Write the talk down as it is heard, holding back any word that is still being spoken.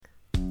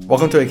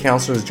Welcome to A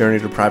Counselor's Journey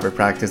to Private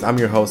Practice. I'm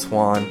your host,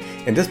 Juan,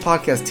 and this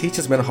podcast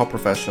teaches mental health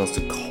professionals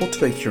to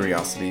cultivate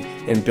curiosity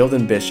and build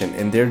ambition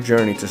in their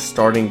journey to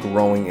starting,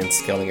 growing, and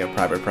scaling a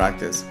private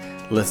practice.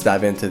 Let's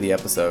dive into the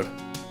episode.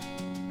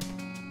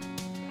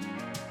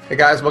 Hey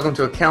guys, welcome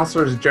to A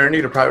Counselor's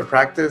Journey to Private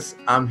Practice.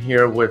 I'm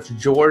here with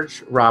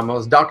George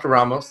Ramos, Dr.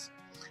 Ramos,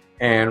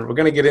 and we're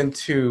going to get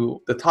into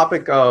the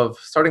topic of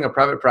starting a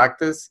private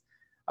practice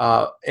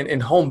in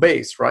home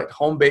base, right?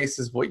 Home base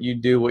is what you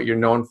do, what you're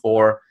known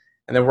for.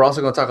 And then we're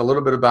also going to talk a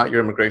little bit about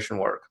your immigration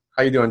work.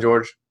 How you doing,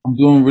 George? I'm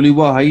doing really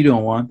well. How you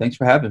doing, Juan? Thanks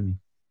for having me.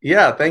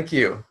 Yeah, thank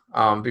you.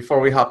 Before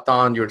we hopped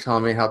on, you were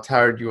telling me how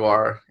tired you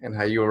are and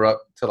how you were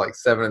up to like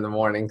 7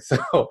 a.m. So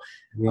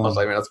yeah. I was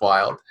like, man, that's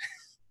wild.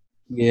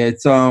 Yeah,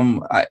 it's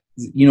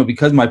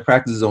because my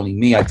practice is only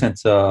me, I tend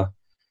to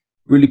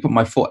really put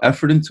my full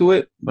effort into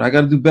it. But I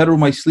got to do better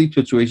with my sleep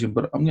situation.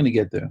 But I'm gonna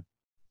get there.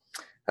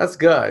 That's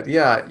good.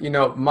 Yeah,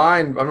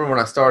 mine. I remember when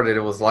I started,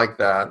 it was like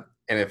that.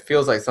 And it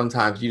feels like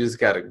sometimes you just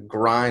got to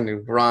grind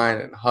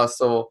and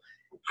hustle.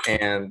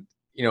 And,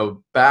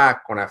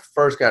 back when I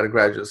first got to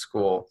graduate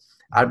school,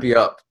 I'd be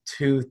up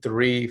 2,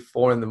 3,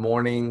 4 in the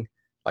morning,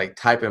 like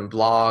typing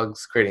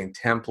blogs, creating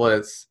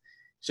templates,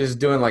 just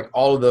doing like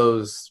all of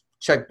those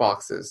check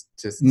boxes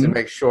to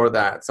make sure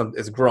that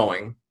it's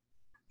growing.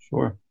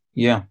 Sure.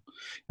 Yeah.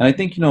 And I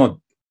think,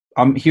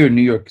 I'm here in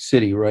New York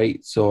City,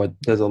 right? So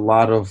there's a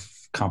lot of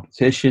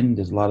competition.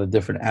 There's a lot of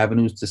different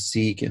avenues to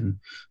seek. And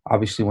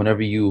obviously,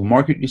 whenever you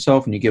market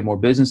yourself and you get more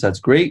business,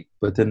 that's great.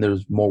 But then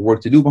there's more work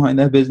to do behind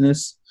that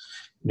business.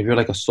 And if you're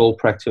like a sole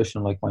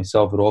practitioner like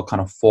myself, it all kind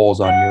of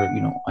falls on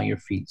your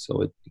feet.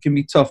 So it can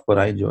be tough, but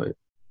I enjoy it.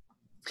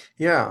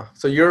 Yeah.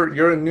 So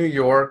you're in New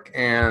York,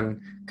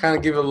 and kind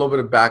of give a little bit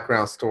of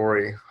background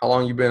story. How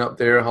long you been up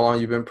there? How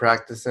long you been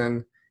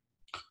practicing?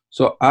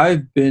 So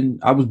I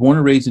was born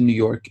and raised in New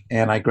York,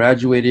 and I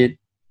graduated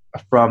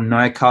from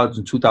Nyack College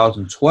in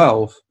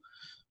 2012.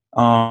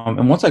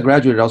 And once I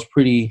graduated, I was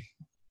pretty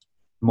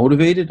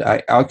motivated.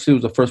 I actually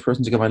was the first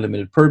person to get my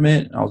limited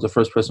permit. I was the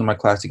first person in my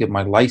class to get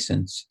my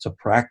license to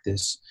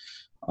practice.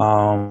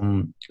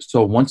 So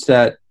once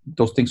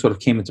those things sort of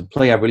came into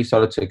play, I really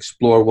started to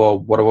explore, well,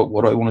 what do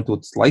I want to do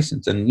with this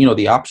license? And,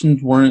 the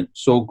options weren't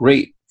so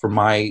great for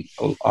my,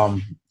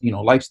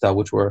 lifestyle,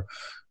 which were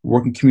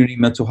working community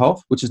mental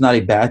health, which is not a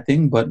bad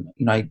thing, but,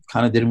 I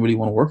kind of didn't really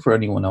want to work for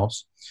anyone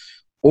else.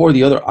 Or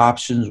the other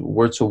options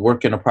were to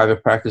work in a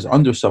private practice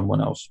under someone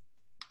else.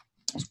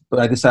 But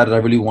I decided I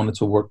really wanted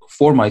to work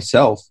for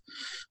myself.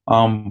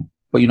 But,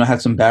 I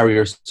had some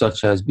barriers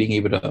such as being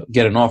able to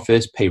get an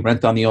office, pay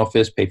rent on the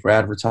office, pay for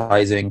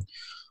advertising.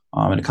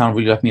 And it kind of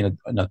really left me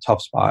in a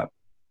tough spot.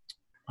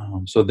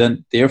 So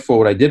then, therefore,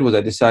 what I did was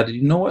I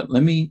decided,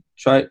 let me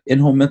try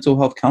in-home mental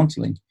health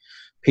counseling.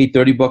 Paid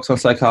 $30 on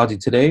Psychology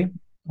Today,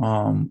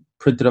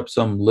 printed up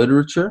some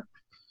literature,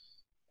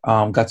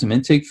 got some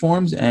intake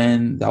forms,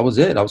 and that was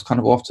it. I was kind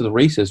of off to the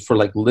races for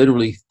like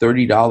literally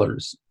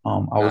 $30.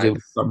 I was able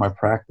to start my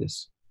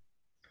practice.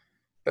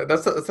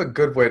 That's a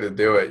good way to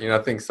do it. I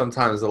think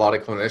sometimes a lot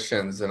of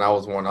clinicians, and I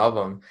was one of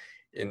them,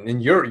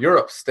 and you're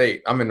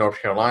upstate. I'm in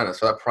North Carolina,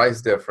 so that price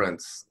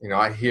difference,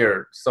 I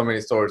hear so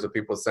many stories of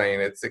people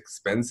saying it's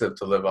expensive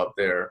to live up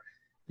there.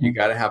 You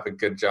got to have a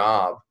good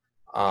job.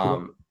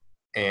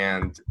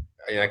 And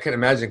I can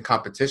imagine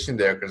competition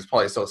there because it's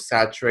probably so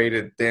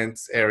saturated,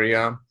 dense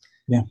area.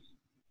 Yeah.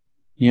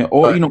 Yeah.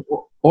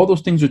 All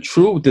those things are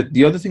true.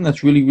 The other thing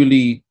that's really,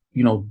 really,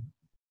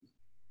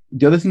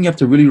 the other thing you have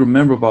to really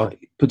remember about,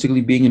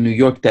 particularly being in New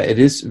York, that it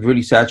is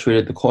really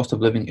saturated. The cost of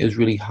living is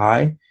really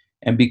high.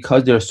 And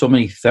because there are so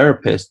many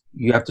therapists,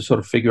 you have to sort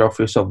of figure out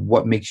for yourself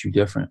what makes you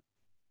different.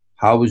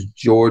 How is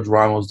George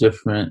Ramos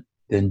different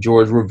than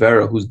George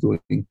Rivera, who's doing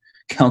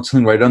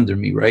counseling right under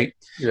me, right?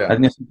 Yeah. I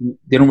think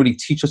they don't really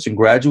teach us in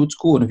graduate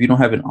school. And if you don't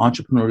have an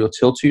entrepreneurial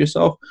tilt to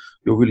yourself,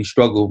 you'll really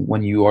struggle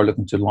when you are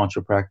looking to launch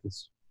your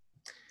practice.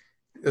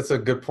 That's a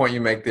good point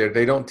you make there.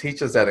 They don't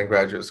teach us that in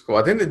graduate school.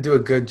 I think they do a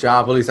good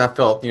job. At least I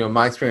felt,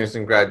 my experience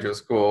in graduate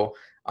school,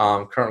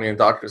 currently in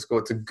doctorate school,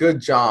 it's a good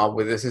job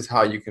with this is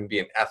how you can be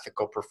an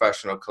ethical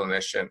professional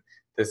clinician.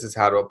 This is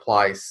how to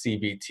apply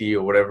CBT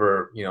or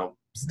whatever,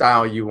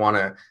 style you want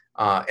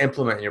to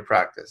implement in your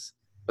practice.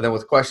 But then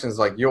with questions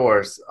like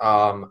yours,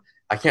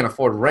 I can't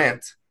afford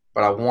rent,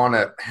 but I want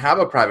to have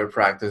a private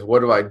practice.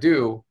 What do I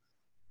do?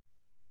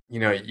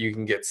 You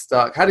can get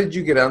stuck. How did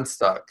you get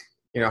unstuck?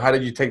 How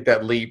did you take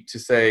that leap to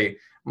say,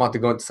 I'm about to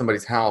go into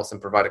somebody's house and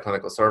provide a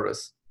clinical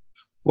service?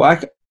 Well,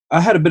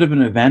 I had a bit of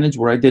an advantage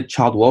where I did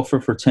child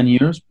welfare for 10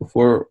 years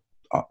before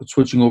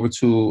switching over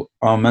to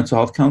mental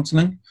health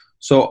counseling.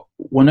 So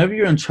whenever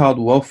you're in child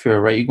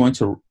welfare, right, you're going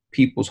to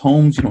people's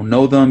homes, you don't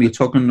know them, you're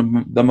talking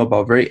to them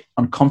about very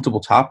uncomfortable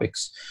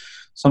topics,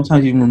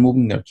 sometimes even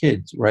removing their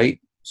kids, right?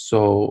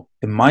 So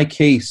in my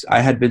case,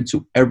 I had been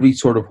to every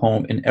sort of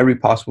home in every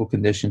possible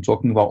condition,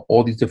 talking about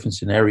all these different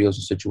scenarios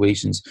and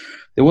situations.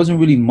 There wasn't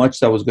really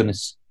much that was going to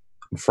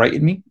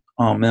frighten me.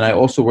 And I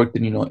also worked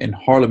in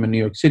Harlem in New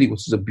York City,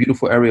 which is a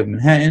beautiful area of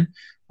Manhattan.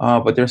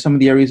 But there are some of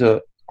the areas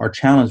are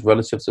challenged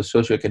relative to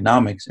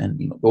socioeconomics,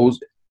 and those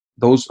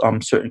those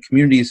certain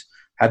communities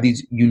have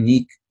these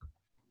unique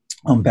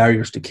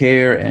barriers to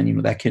care,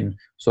 and that can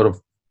sort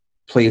of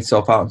play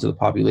itself out into the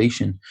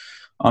population.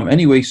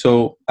 Anyway,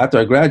 so after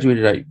I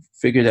graduated, I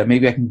figured that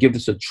maybe I can give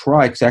this a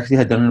try, because I actually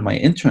had done it in my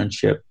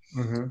internship.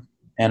 Mm-hmm.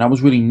 And I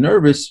was really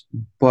nervous,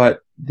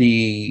 but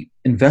the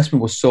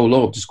investment was so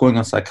low. Just going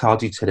on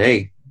Psychology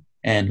Today,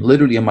 and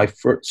literally in my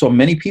first, so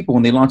many people,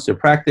 when they launch their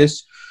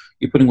practice,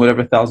 you're putting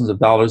whatever thousands of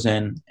dollars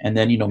in, and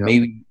then Yep.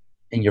 maybe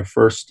in your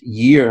first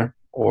year,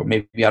 or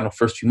maybe I don't know,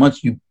 first few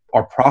months, you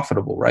are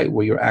profitable, right?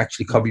 Where you're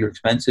actually cover your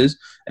expenses,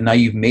 and now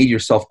you've made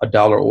yourself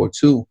 $1 or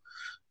 $2.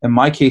 In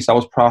my case, I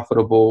was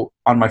profitable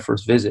on my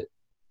first visit,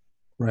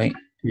 right?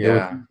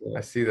 Yeah,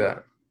 I see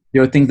that.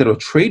 There are things that are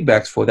trade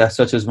backs for that,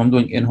 such as if I'm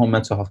doing in-home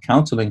mental health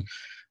counseling,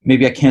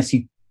 maybe I can't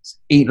see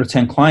 8 or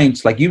 10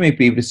 clients like you may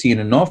be able to see in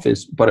an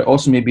office, but I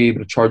also may be able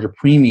to charge a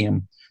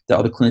premium that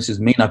other clinicians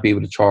may not be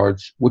able to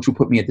charge, which will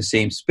put me at the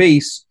same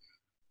space,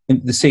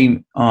 in the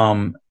same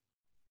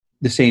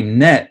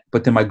net,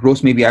 but then my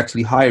gross may be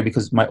actually higher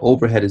because my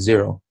overhead is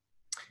zero.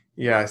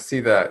 Yeah, I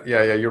see that.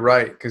 Yeah, you're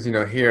right. Because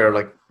here,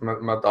 like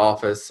I'm at the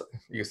office,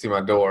 you can see my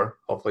door.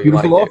 Hopefully, you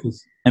Beautiful like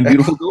office and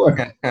beautiful door.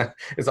 it.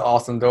 It's an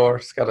awesome door. Yeah,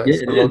 It's got it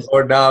a little is.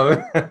 door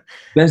knob.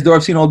 Best door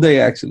I've seen all day,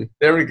 actually.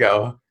 There we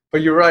go.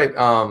 But you're right.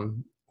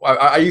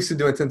 I used to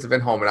do intensive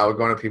in-home, and I would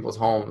go into people's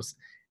homes,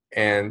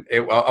 and I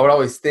would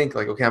always think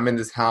like, okay, I'm in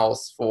this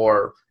house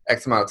for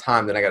X amount of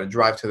time, then I got to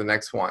drive to the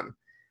next one.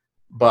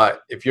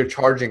 But if you're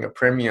charging a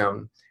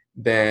premium,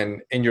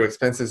 then and your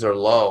expenses are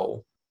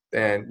low,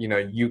 then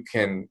you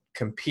can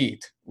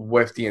compete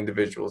with the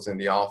individuals in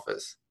the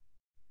office.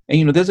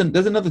 And there's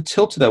another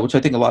tilt to that, which I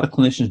think a lot of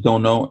clinicians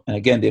don't know. And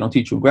again, they don't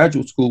teach you in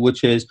graduate school,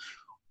 which is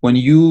when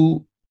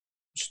you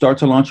start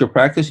to launch your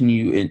practice and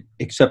you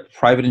accept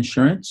private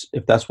insurance,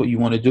 if that's what you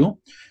want to do,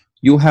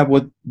 you'll have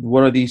what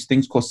are these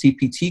things called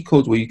CPT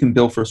codes, where you can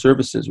bill for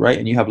services, right?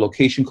 And you have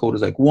location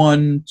codes like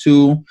 1,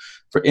 2.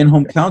 For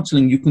in-home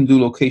counseling, you can do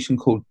location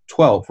code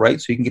 12, right?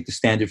 So you can get the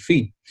standard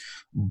fee.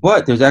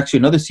 But there's actually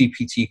another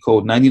CPT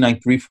code,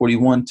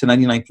 99341 to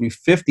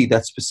 99350,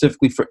 that's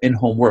specifically for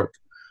in-home work.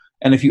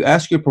 And if you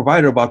ask your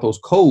provider about those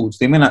codes,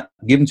 they may not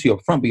give them to you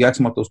up front, but you ask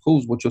them about those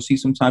codes, what you'll see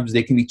sometimes is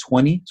they can be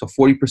 20 to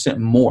 40%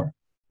 more.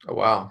 Oh,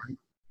 wow.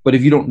 But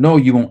if you don't know,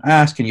 you won't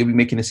ask, and you'll be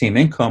making the same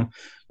income.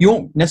 You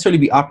won't necessarily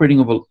be operating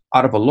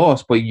out of a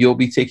loss, but you'll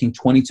be taking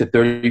 20 to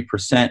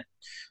 30%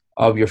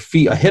 of your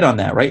fee, a hit on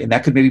that, right? And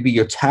that could maybe be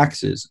your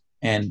taxes.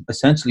 And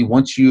essentially,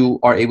 once you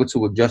are able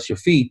to adjust your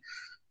fee,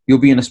 you'll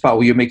be in a spot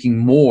where you're making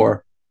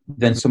more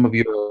than some of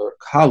your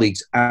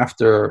colleagues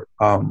after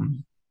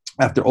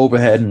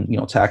overhead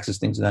and taxes,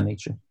 things of that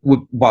nature,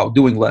 while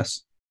doing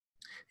less.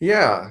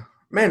 Yeah,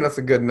 man, that's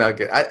a good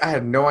nugget. I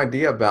had no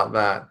idea about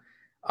that.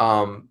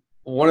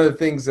 One of the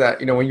things that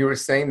when you were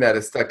saying that,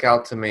 it stuck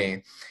out to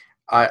me.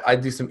 I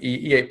do some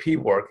EAP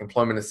work,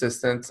 employment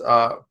assistance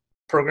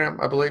program,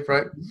 I believe,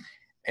 right?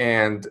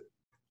 And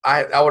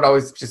I would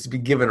always just be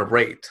given a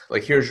rate,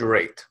 like here's your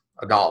rate,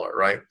 $1,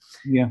 right?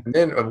 Yeah. And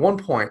then at one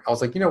point, I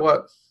was like, you know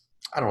what?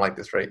 I don't like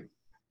this rate.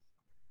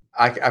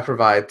 I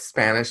provide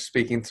Spanish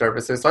speaking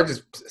services. So I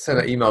just sent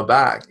an email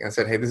back and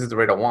said, hey, this is the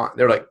rate I want.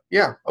 They're like,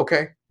 yeah,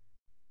 okay.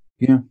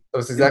 Yeah. So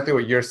it's exactly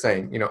what you're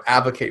saying,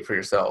 advocate for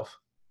yourself.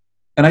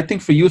 And I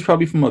think for you, it's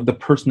probably from the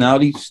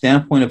personality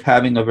standpoint of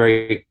having a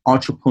very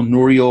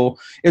entrepreneurial.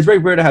 It's very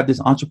rare to have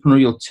this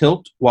entrepreneurial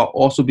tilt while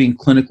also being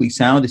clinically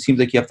sound. It seems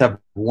like you have to have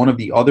one of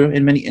the other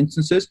in many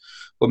instances.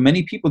 But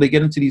many people, they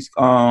get into these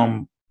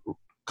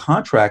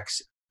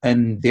contracts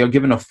and they are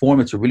given a form.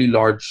 It's a really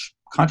large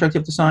contract you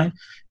have to sign.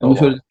 And we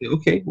sort of say,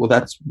 okay, well,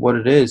 that's what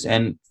it is.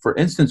 And for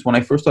instance, when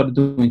I first started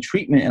doing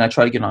treatment and I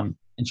tried to get on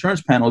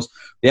insurance panels,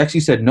 they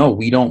actually said, no,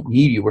 we don't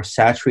need you. We're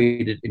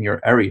saturated in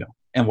your area.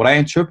 And what I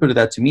interpreted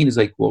that to mean is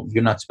like, well,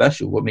 you're not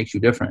special. What makes you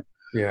different?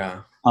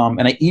 Yeah.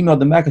 And I emailed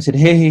them back. I said,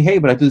 hey,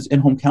 but I do this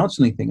in-home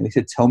counseling thing. And they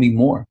said, tell me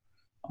more.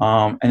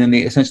 And then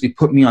they essentially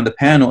put me on the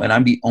panel, and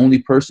I'm the only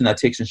person that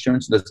takes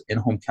insurance and does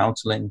in-home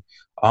counseling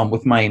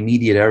with my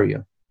immediate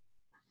area.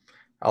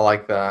 I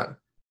like that.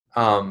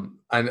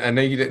 I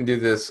know you didn't do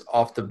this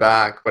off the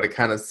back, but it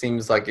kind of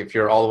seems like if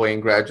you're all the way in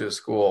graduate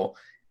school,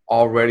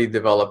 already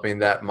developing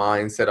that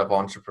mindset of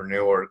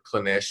entrepreneur,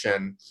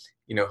 clinician,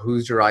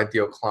 who's your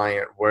ideal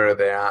client, where are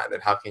they at,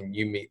 and how can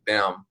you meet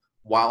them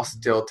while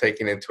still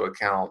taking into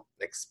account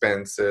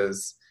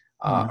expenses,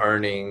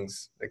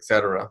 earnings,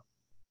 etc.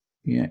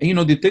 Yeah. And,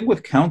 the thing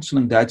with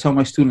counseling that I tell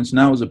my students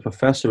now as a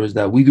professor is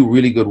that we do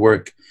really good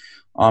work.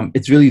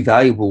 It's really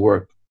valuable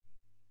work,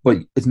 but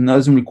it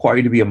doesn't require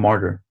you to be a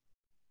martyr.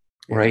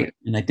 Right.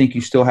 And I think you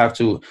still have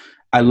to.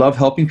 I love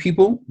helping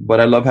people, but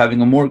I love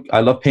having I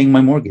love paying my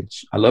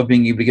mortgage. I love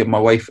being able to get my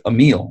wife a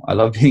meal. I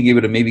love being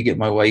able to maybe get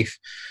my wife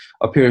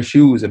a pair of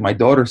shoes and my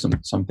daughter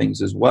some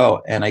things as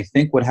well. And I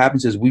think what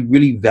happens is we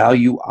really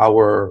value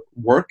our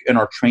work and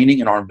our training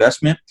and our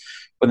investment,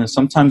 but then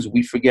sometimes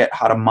we forget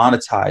how to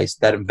monetize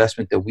that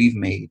investment that we've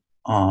made,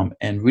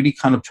 and really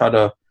kind of try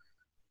to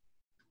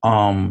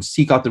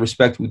seek out the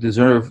respect we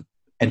deserve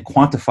and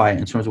quantify it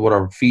in terms of what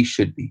our fee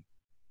should be.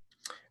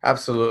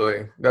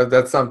 Absolutely.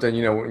 That's something,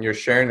 when you're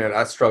sharing it,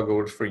 I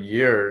struggled for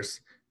years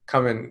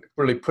coming,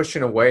 really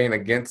pushing away and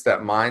against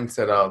that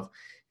mindset of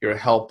you're a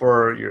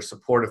helper, you're a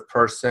supportive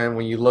person.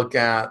 When you look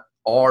at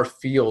our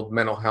field,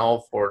 mental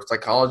health or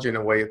psychology in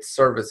a way, it's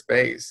service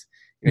based.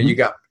 You Hmm.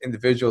 got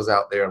individuals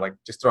out there, like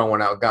just throwing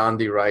one out,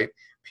 Gandhi, right?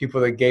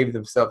 People that gave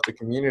themselves to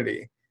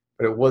community,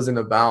 but it wasn't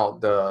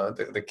about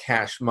the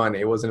cash money.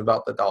 It wasn't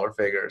about the dollar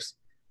figures.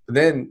 But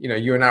then,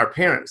 you and I are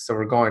parents. So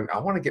we're going, I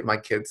want to get my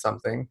kids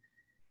something,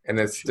 and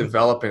it's Sure.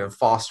 developing and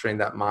fostering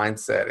that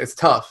mindset. It's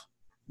tough.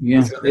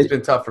 Yeah. It's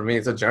been tough for me.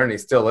 It's a journey,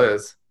 still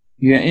is.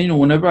 Yeah, and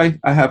whenever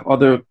I have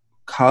other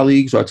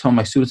colleagues or I tell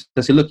my students,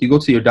 I say, look, you go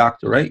to your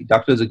doctor, right? Your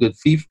doctor is a good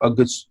fee, a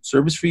good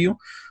service for you.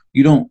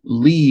 You don't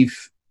leave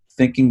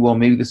thinking, well,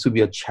 maybe this would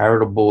be a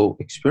charitable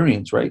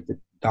experience, right? The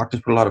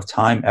doctors put a lot of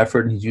time,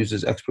 effort, and he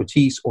uses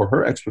expertise or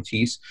her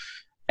expertise,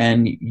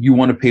 and you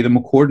want to pay them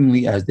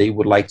accordingly as they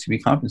would like to be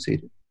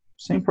compensated.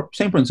 Same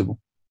principle.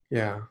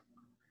 Yeah.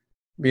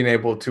 Being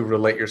able to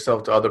relate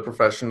yourself to other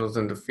professionals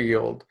in the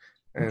field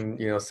and,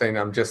 saying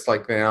I'm just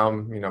like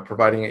them,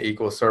 providing an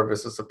equal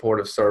service, a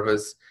supportive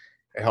service.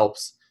 It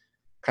helps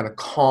kind of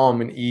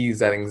calm and ease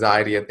that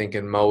anxiety, I think,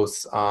 in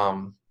most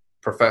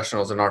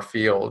professionals in our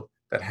field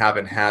that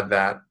haven't had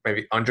that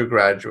maybe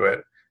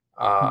undergraduate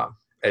uh,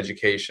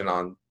 education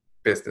on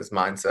business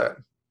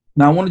mindset.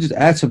 Now, I want to just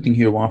add something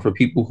here, Juan, for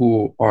people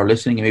who are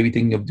listening and maybe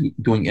thinking of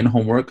doing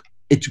in-home work.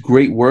 It's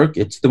great work.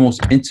 It's the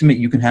most intimate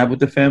you can have with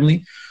the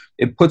family.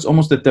 It puts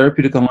almost the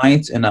therapeutic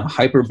alliance in a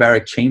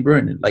hyperbaric chamber,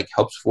 and it like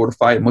helps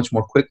fortify it much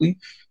more quickly.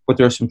 But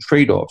there are some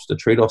trade-offs. The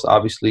trade-offs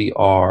obviously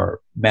are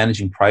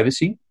managing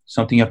privacy.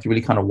 Something you have to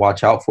really kind of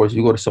watch out for is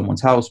you go to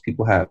someone's house,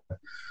 people have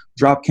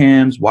drop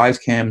cams, wise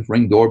cams,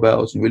 ring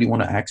doorbells. You really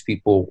want to ask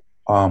people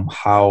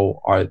how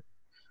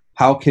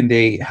can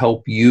they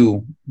help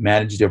you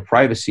manage their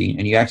privacy?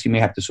 And you actually may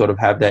have to sort of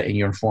have that in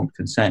your informed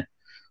consent.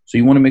 So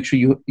you want to make sure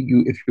you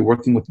if you're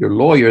working with your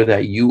lawyer,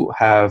 that you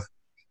have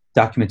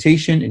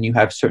documentation and you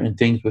have certain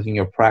things within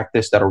your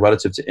practice that are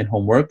relative to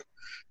in-home work.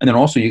 And then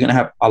also you're going to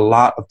have a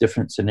lot of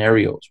different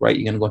scenarios, right?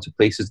 You're going to go into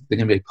places, they're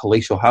going to be like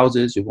palatial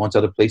houses. You're going to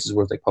other places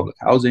where it's like public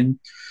housing.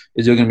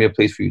 Is there going to be a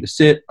place for you to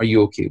sit? Are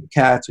you okay with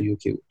cats? Are you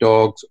okay with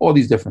dogs? All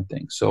these different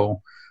things.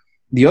 So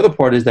the other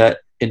part is that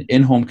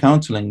in-home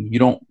counseling, you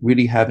don't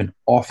really have an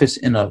office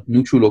in a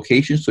neutral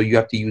location. So you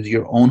have to use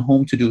your own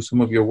home to do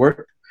some of your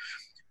work.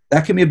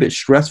 That can be a bit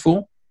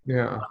stressful,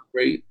 Yeah.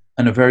 right?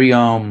 And a very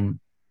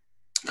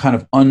kind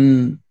of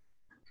in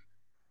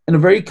a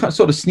very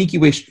sort of sneaky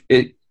way,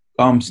 it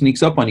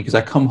sneaks up on you because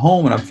I come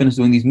home and I'm finished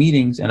doing these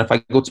meetings, and if I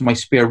go to my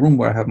spare room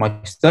where I have my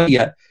study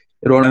at,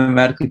 it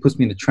automatically puts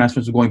me in the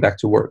transference of going back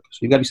to work. So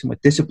you got to be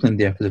somewhat disciplined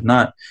there, because if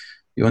not,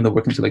 you end up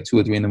working till like 2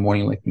 or 3 in the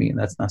morning like me, and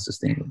that's not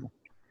sustainable.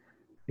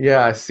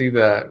 Yeah, I see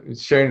that.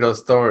 Sharing those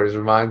stories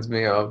reminds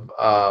me of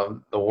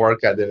the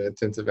work I did in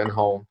intensive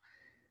in-home.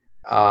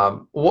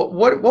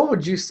 What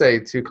would you say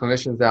to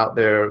clinicians out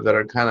there that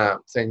are kind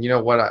of saying,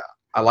 what,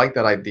 I like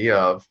that idea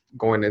of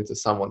going into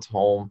someone's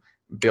home,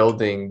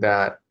 building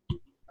that,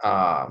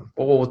 what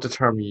was the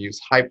term you use?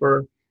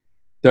 Hyper?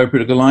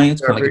 Therapeutic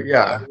alliance, kind of like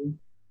Yeah.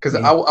 Because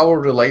yeah, I will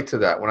relate to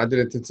that. When I did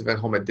intensive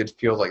in-home, it did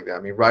feel like that. I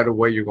mean, right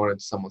away you're going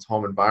into someone's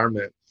home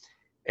environment,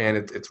 and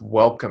it's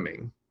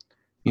welcoming.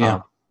 yeah.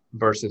 Um,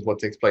 versus what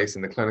takes place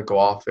in the clinical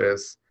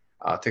office.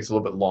 Takes a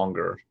little bit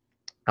longer,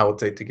 I would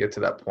say, to get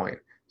to that point.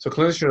 So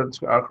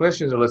our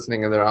clinicians are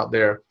listening and they're out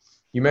there.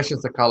 You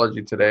mentioned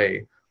psychology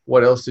today.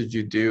 What else did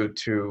you do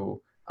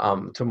to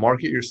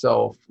market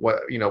yourself?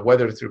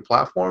 Whether through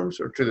platforms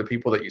or to the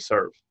people that you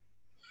serve?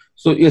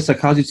 So yeah,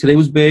 psychology today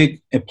was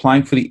big.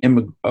 Applying for the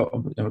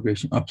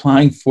immigration,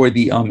 applying for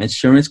the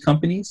insurance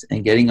companies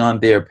and getting on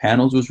their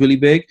panels was really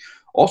big.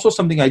 Also,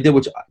 something I did,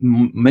 which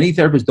many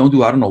therapists don't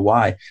do, I don't know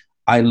why.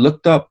 I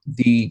looked up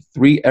the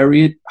 3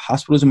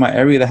 hospitals in my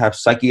area that have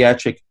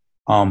psychiatric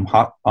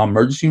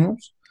emergency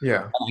rooms.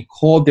 Yeah. And I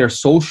called their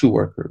social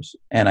workers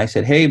and I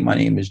said, "Hey, my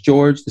name is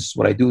George. This is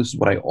what I do. This is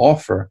what I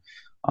offer."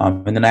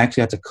 And then I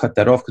actually had to cut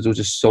that off because it was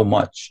just so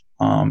much.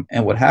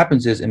 And what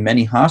happens is, in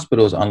many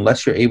hospitals,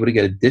 unless you're able to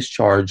get a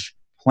discharge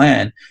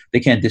plan, they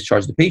can't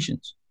discharge the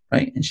patients,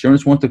 right?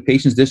 Insurance wants the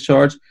patients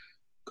discharged.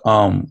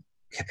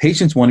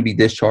 Patients want to be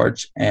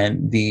discharged,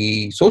 and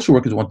the social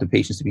workers want the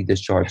patients to be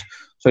discharged.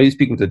 So I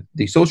speak with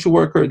the social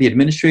worker, the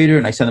administrator,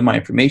 and I send them my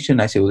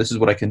information. I say, well, this is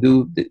what I can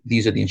do.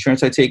 These are the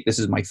insurance I take. This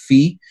is my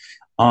fee.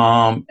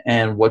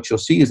 And what you'll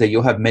see is that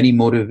you'll have many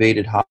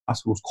motivated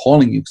hospitals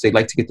calling you because they'd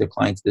like to get their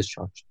clients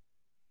discharged.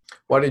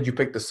 Why did you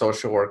pick the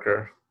social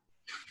worker?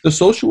 The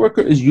social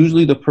worker is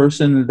usually the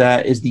person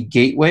that is the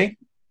gateway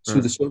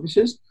to the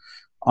services.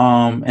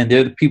 And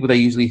they're the people that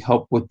usually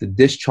help with the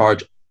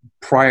discharge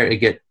prior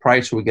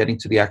to getting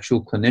to the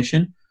actual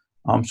clinician.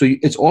 So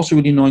it's also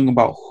really knowing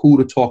about who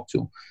to talk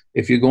to.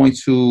 If you're going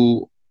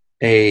to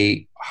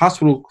a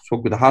hospital,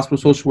 talk with a hospital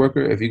social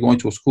worker. If you're going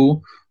to a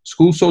school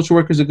social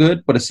workers are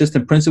good, but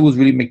assistant principals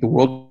really make the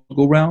world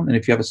go round. And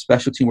if you have a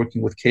specialty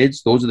working with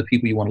kids, those are the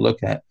people you want to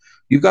look at.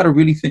 You've got to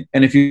really think.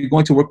 And if you're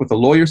going to work with a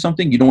lawyer or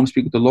something, you don't want to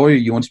speak with the lawyer.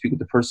 You want to speak with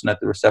the person at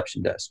the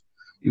reception desk.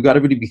 You got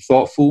to really be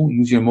thoughtful,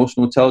 use your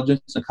emotional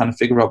intelligence, and kind of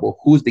figure out, well,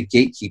 who's the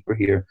gatekeeper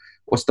here?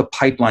 What's the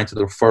pipeline to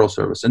the referral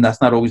service? And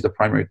that's not always the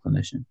primary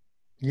clinician.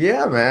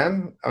 Yeah,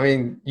 man. I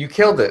mean, you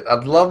killed it.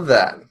 I'd love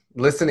that.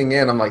 Listening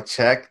in, I'm like,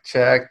 check,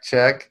 check,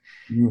 check.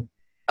 Mhm.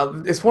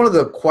 It's one of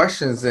the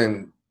questions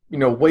and,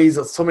 ways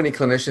that so many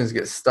clinicians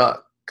get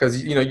stuck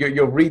because,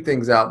 you'll read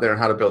things out there on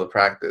how to build a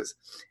practice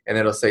and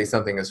it'll say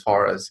something as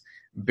far as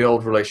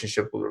build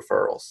relationship with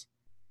referrals.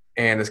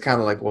 And it's kind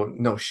of like, well,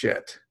 no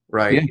shit,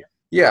 right? Yeah.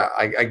 Yeah,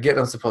 I get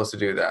I'm supposed to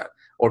do that.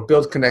 Or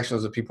build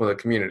connections with people in the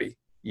community.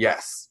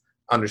 Yes,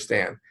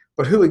 understand.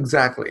 But who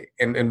exactly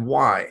and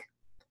why?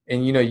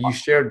 And, you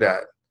shared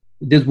that.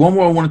 There's one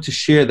more I wanted to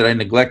share that I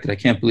neglected. I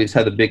can't believe it's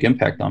had a big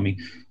impact on me.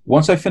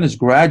 Once I finished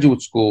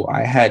graduate school,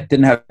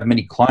 didn't have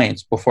many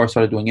clients before I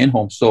started doing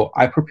in-home. So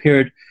I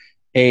prepared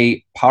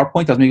a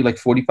PowerPoint that was maybe like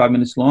 45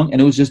 minutes long,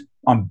 and it was just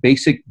on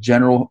basic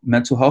general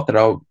mental health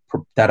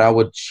that I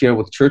would share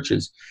with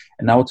churches.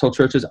 And I would tell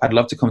churches, I'd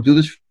love to come do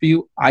this for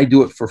you. I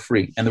do it for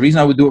free. And the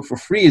reason I would do it for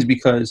free is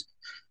because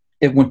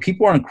when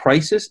people are in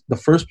crisis, the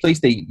first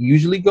place they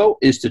usually go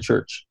is to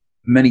church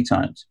many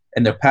times.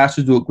 And their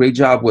pastors do a great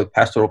job with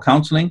pastoral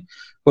counseling,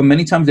 but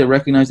many times they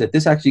recognize that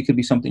this actually could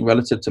be something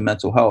relative to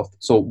mental health.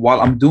 So while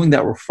I'm doing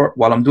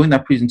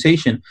that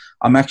presentation,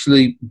 I'm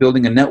actually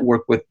building a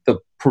network with the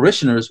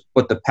parishioners,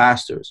 but the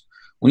pastors.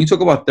 When you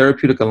talk about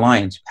therapeutic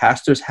alliance,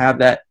 pastors have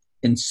that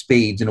in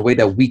spades in a way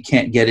that we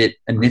can't get it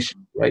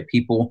initially, right?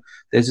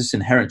 There's this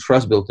inherent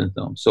trust built into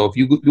them. So if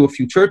you do a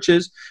few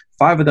churches,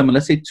 5 of them, and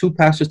let's say 2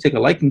 pastors take a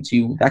liking to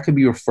you, that could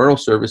be referral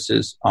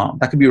services.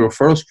 That could be a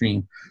referral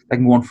stream that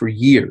can go on for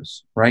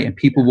years, right? And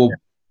people will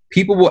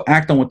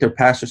act on what their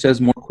pastor says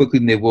more quickly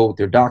than they will what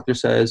their doctor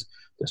says,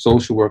 their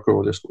social worker,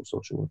 or their school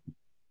social worker.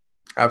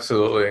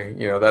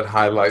 Absolutely. That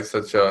highlights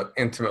such an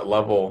intimate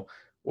level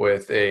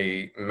with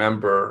a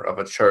member of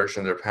a church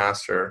and their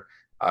pastor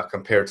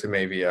compared to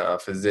maybe a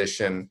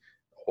physician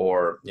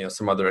or,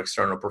 some other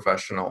external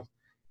professional.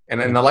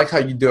 And I like how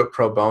you do it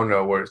pro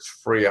bono where it's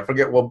free. I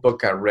forget what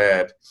book I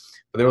read,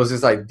 but there was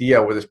this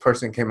idea where this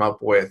person came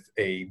up with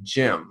a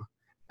gym,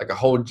 like a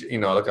whole,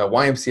 like a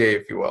YMCA,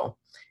 if you will.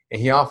 And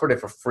he offered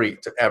it for free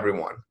to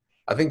everyone,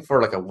 I think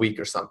for like a week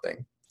or something.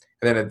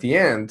 And then at the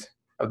end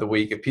of the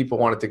week, if people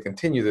wanted to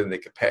continue, then they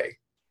could pay.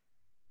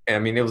 And I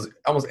mean, it was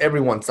almost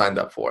everyone signed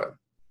up for it.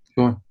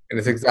 Sure. And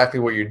it's exactly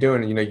what you're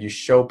doing. You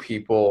show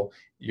people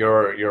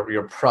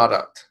your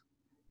product.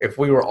 If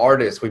we were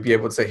artists, we'd be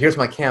able to say, here's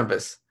my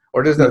canvas,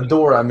 or there's a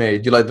door I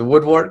made. You like the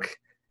woodwork?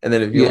 And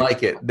then if you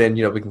like it, then,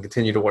 we can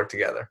continue to work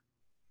together.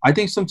 I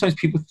think sometimes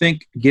people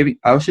think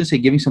I shouldn't say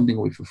giving something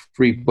away for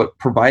free, but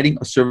providing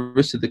a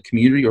service to the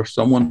community or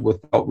someone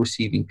without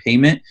receiving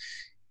payment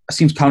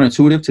seems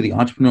counterintuitive to the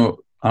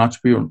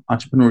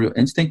entrepreneurial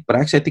instinct. But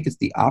actually, I think it's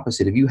the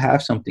opposite. If you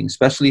have something,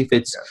 especially if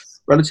it's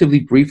relatively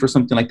brief or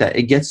something like that,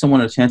 it gets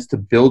someone a chance to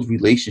build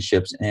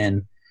relationships.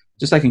 And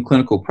just like in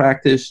clinical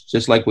practice,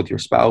 just like with your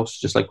spouse,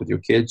 just like with your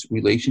kids,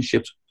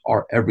 relationships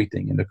are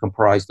everything. And they're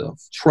comprised of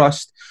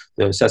trust,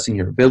 they're assessing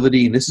your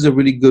ability. And this is a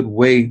really good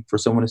way for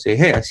someone to say,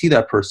 hey, I see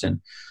that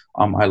person.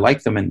 I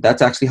like them. And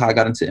that's actually how I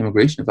got into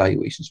immigration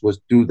evaluations, was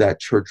through that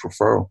church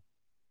referral.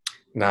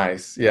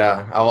 Nice.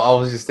 Yeah. I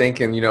was just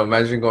thinking,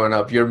 imagine going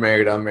up, you're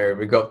married, I'm married.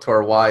 We go up to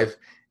our wife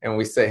and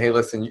we say, hey,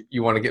 listen,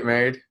 you want to get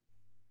married?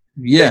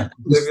 Yeah.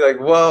 They'd be like,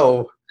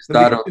 whoa,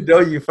 let me get to know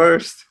you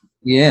first.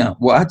 Yeah.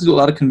 Well, I had to do a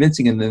lot of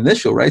convincing in the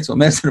initial, right? So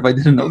imagine if I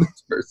didn't know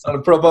this person. On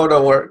a pro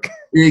bono work.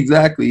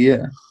 Exactly.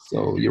 Yeah.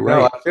 So you're right.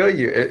 No, I feel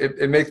you.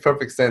 It makes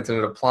perfect sense, and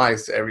it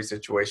applies to every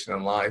situation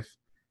in life.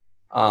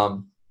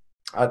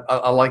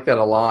 I like that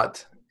a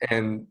lot.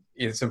 And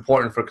it's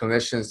important for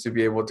clinicians to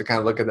be able to kind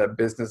of look at that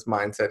business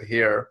mindset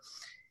here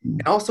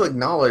and also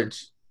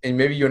acknowledge, and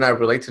maybe you and I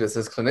relate to this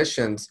as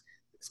clinicians,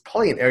 it's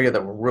probably an area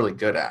that we're really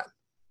good at,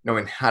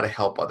 knowing how to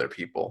help other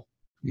people.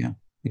 Yeah,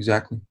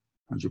 exactly.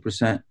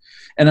 100%.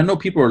 And I know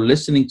people are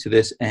listening to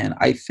this, and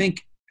I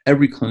think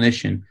every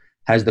clinician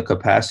has the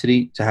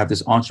capacity to have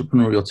this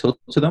entrepreneurial tilt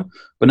to them,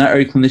 but not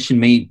every clinician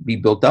may be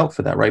built out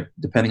for that, right?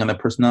 Depending on their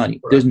personality.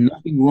 Right. There's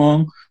nothing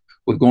wrong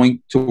with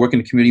going to work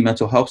in a community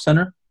mental health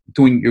center,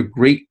 doing your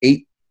great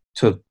 8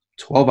 to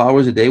 12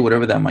 hours a day,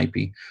 whatever that might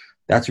be.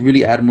 That's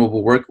really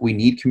admirable work. We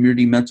need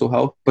community mental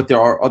health, but there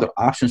are other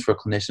options for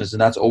clinicians.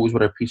 And that's always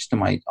what I preach to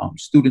my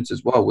students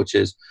as well, which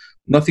is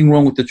nothing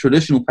wrong with the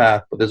traditional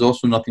path, but there's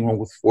also nothing wrong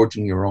with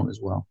forging your own as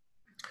well.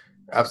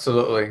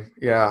 Absolutely.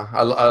 Yeah,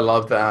 I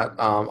love that.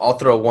 I'll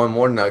throw one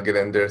more nugget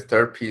in there.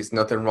 Third piece,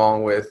 nothing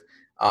wrong with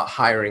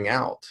hiring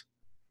out.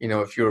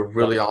 If you're a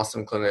really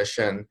awesome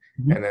clinician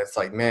and it's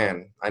like,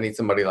 man, I need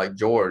somebody like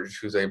George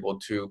who's able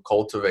to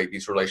cultivate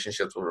these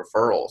relationships with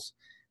referrals,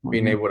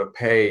 being able to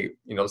pay,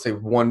 let's say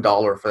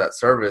 $1 for that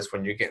service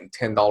when you're getting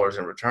 $10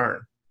 in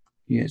return.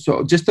 Yeah.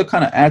 So just to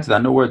kind of add to that, I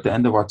know we're at the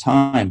end of our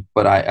time,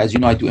 but as you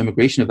know, I do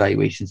immigration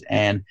evaluations,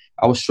 and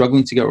I was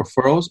struggling to get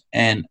referrals,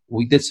 and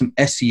we did some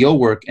SEO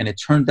work, and it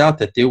turned out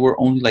that there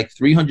were only like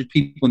 300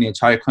 people in the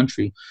entire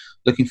country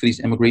looking for these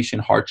immigration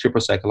hardship or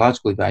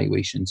psychological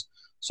evaluations.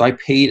 So I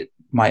paid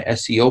my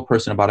SEO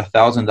person about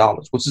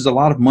 $1,000, which is a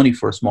lot of money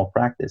for a small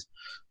practice,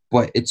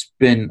 but it's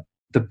been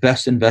the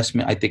best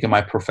investment I think in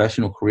my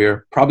professional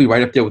career, probably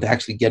right up there with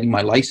actually getting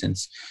my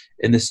license,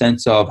 in the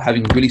sense of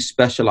having really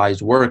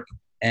specialized work.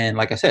 And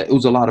like I said, it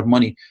was a lot of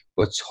money,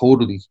 but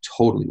totally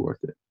worth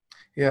it.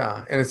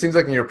 Yeah, and it seems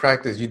like in your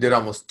practice, you did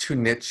almost two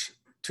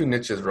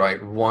niches,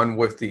 right? One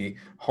with the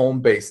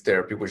home-based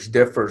therapy, which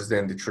differs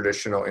than the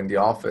traditional in the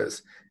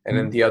office. And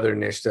then the other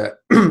niche that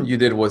you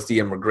did was the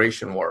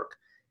immigration work.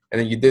 And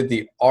then you did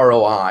the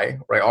ROI,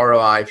 right?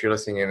 ROI, if you're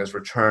listening in, is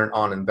return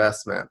on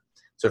investment.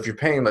 So if you're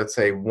paying, let's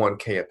say,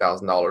 $1,000,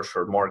 $1,000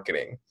 for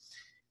marketing,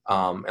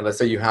 and let's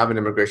say you have an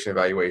immigration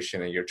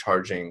evaluation and you're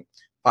charging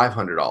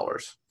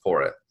 $500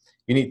 for it,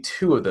 you need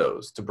 2 of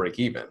those to break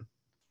even.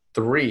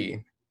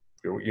 3,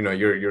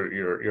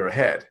 you're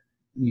ahead.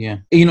 Yeah.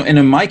 And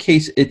in my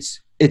case,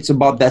 it's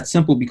about that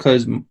simple,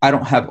 because I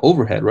don't have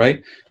overhead,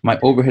 right? My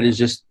overhead is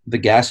just the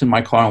gas in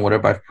my car and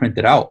whatever I've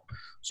printed out.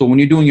 So when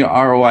you're doing your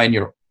ROI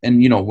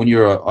and when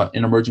you're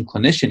an emerging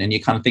clinician and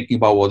you're kind of thinking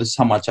about, well, this is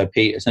how much I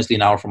pay essentially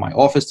an hour for my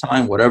office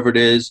time, whatever it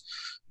is,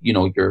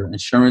 your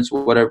insurance,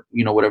 whatever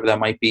that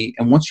might be.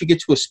 And once you get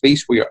to a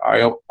space where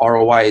your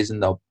ROI is in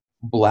the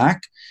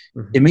black,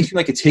 it makes you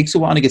like it takes a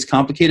while and it gets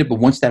complicated. But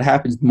once that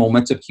happens, the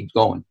momentum keeps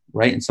going,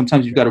 right? And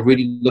sometimes you've got to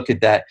really look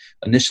at that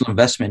initial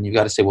investment. You've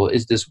got to say, well,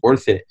 is this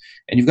worth it?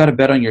 And you've got to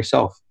bet on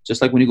yourself.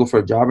 Just like when you go for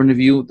a job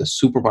interview, the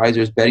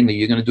supervisor is betting that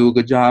you're going to do a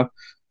good job.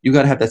 You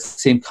got to have that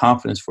same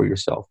confidence for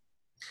yourself.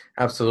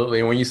 Absolutely.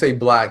 And when you say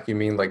black, you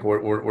mean like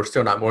we're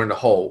still not, we're in the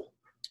hole.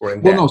 We're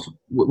in debt. Well,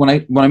 no,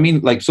 when I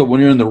mean like, so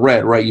when you're in the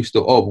red, right, you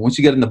still owe. But once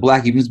you get in the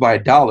black, even if it's by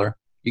 $1,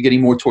 you're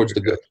getting more towards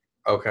the good.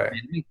 Okay.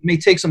 And it may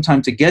take some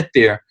time to get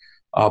there,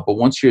 but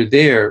once you're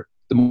there,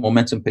 the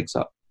momentum picks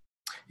up.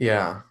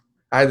 Yeah.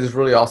 I had this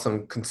really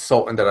awesome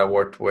consultant that I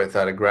worked with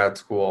at a grad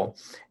school,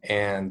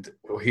 and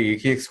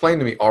he explained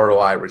to me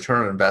ROI,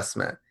 return on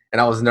investment.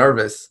 And I was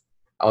nervous.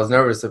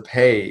 To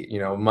pay,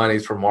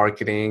 monies for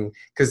marketing,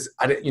 because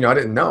I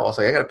didn't know. I was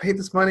like, I got to pay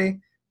this money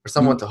for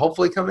someone to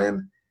hopefully come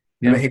in.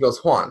 Yeah. And then he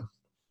goes, Juan,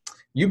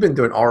 you've been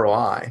doing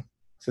ROI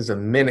since the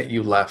minute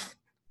you left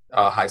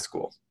high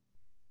school.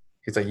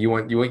 He's like,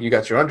 you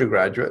got your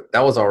undergraduate.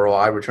 That was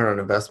ROI, return on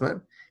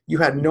investment. You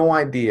had no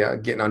idea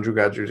getting an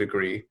undergraduate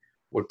degree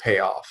would pay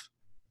off.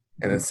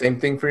 And the same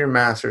thing for your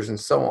master's and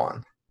so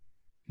on.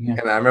 Yeah.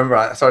 And I remember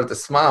I started to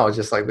smile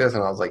just like this,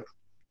 and I was like,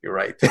 you're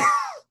right.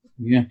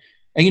 Yeah.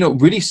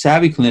 And, really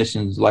savvy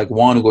clinicians like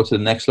want to go to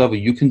the next level.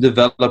 You can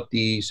develop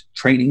these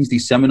trainings,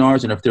 these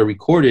seminars, and if they're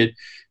recorded,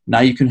 now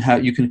you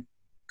can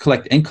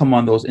collect income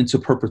on those into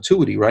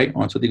perpetuity, right?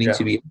 Until they need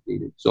to be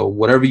updated. So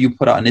whatever you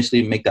put out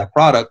initially to make that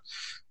product,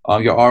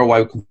 your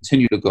ROI will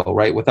continue to go,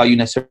 right? Without you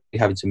necessarily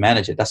having to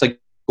manage it. That's like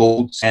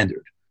gold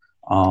standard.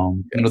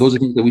 Those are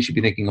things that we should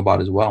be thinking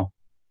about as well.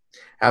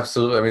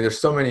 Absolutely. I mean, there's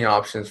so many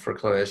options for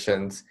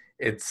clinicians.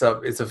 It's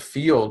a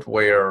field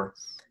where,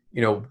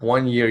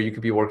 1 year you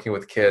could be working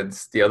with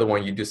kids. The other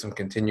one, you do some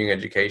continuing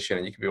education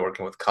and you could be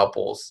working with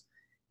couples.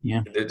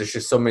 Yeah. There's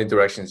just so many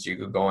directions you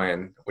could go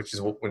in, which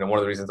is, one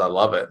of the reasons I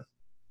love it.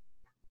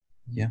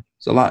 Yeah.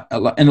 It's a lot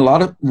and a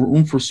lot of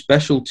room for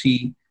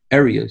specialty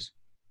areas,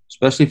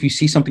 especially if you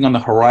see something on the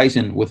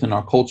horizon within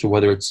our culture,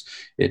 whether it's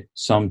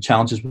some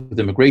challenges with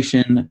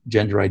immigration,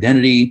 gender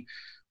identity,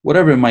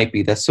 whatever it might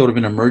be. That's sort of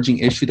an emerging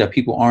issue that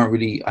people aren't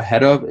really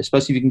ahead of,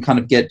 especially if you can kind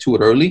of get to it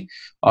early.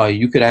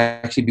 You could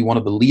actually be one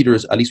of the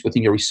leaders, at least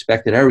within your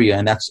respected area,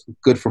 and that's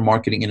good for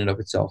marketing in and of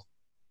itself.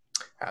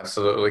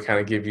 Absolutely. Kind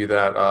of give you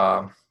that,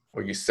 well,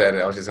 you said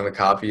it, I was just going to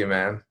copy you,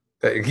 man.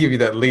 That give you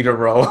that leader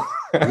role.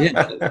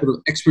 Yeah, sort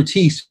of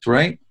expertise,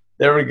 right?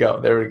 There we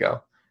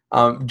go.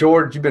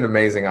 George, you've been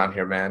amazing on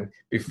here, man.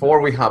 Before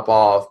we hop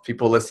off,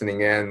 people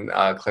listening in,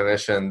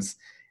 clinicians,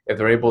 if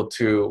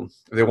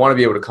they want to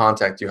be able to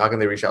contact you, how can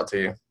they reach out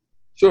to you?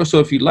 Sure. So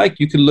if you like,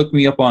 you can look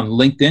me up on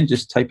LinkedIn.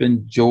 Just type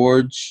in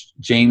George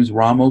James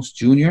Ramos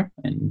Jr.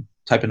 and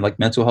type in like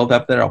mental health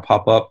after that. I'll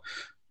pop up.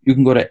 You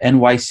can go to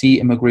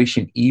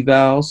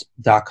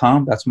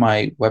nycimmigrationevals.com. That's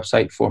my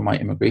website for my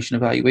immigration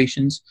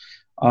evaluations.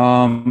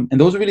 And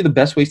those are really the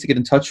best ways to get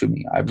in touch with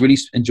me. I've really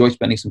enjoyed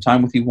spending some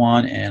time with you,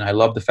 Juan, and I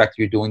love the fact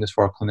that you're doing this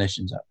for our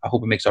clinicians. I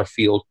hope it makes our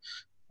field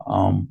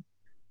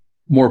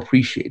more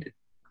appreciated.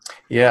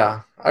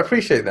 Yeah, I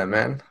appreciate that,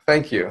 man.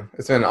 Thank you.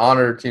 It's been an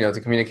honor,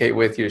 to communicate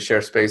with you, to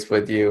share space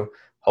with you.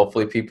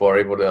 Hopefully people are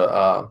able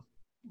to,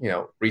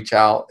 reach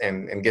out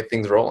and get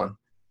things rolling.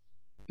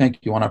 Thank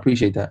you, Juan. I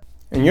appreciate that.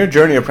 In your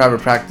journey of private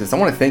practice, I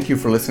want to thank you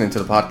for listening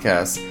to the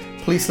podcast.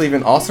 Please leave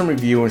an awesome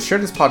review and share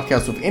this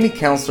podcast with any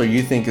counselor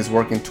you think is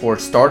working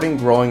towards starting,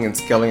 growing, and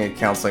scaling a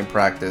counseling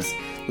practice.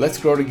 Let's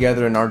grow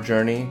together in our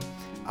journey.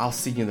 I'll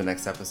see you in the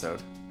next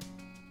episode.